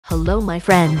Hello my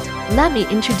friend, let me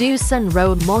introduce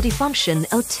Sunroad Multifunction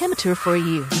altimeter for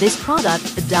you. This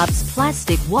product adopts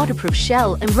plastic waterproof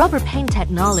shell and rubber paint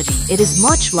technology. It is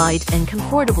much light and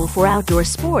comfortable for outdoor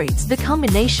sports. The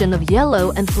combination of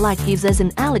yellow and black gives us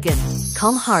an elegant,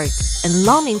 calm heart, and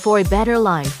longing for a better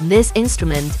life. This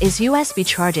instrument is USB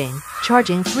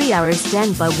charging 3 hours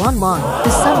standby 1 month. The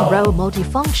Sunroad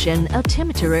Multifunction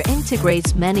altimeter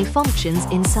integrates many functions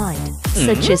inside,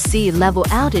 such as sea level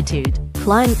altitude,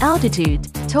 climb altitude,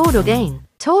 total gain,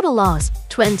 total loss,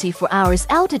 24 hours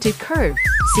altitude curve,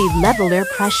 sea level air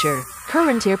pressure,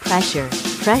 current air pressure,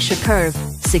 pressure curve,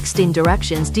 16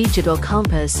 directions digital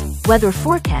compass, weather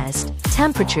forecast,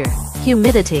 temperature,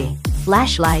 humidity,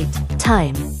 flashlight,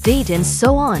 time, date and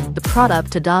so on. The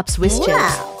product adopts with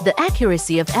chips. The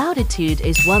accuracy of altitude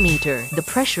is 1 meter. The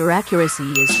pressure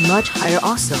accuracy is much higher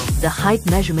also. The height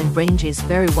measurement range is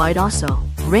very wide also,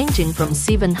 ranging from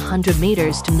 700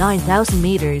 meters to 9,000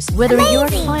 meters. Whether you're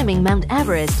climbing Mount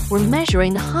Everest or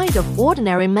measuring the height of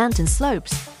ordinary mountain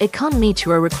slopes, it can meet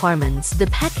your requirements. The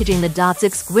packaging adopts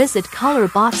exquisite color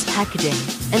box packaging,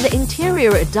 and the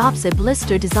interior adopts a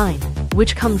blister design,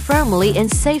 which can firmly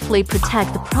and safely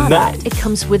protect the product. Nice. It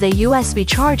comes with a USB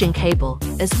charging cable,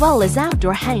 as well as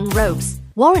outdoor hang ropes,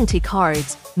 warranty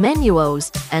cards,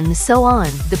 manuals, and so on.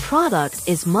 The product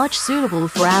is much suitable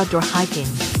for outdoor hiking,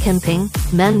 camping,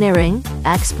 mountaineering,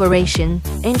 exploration,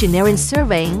 engineering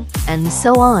surveying, and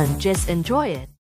so on. Just enjoy it.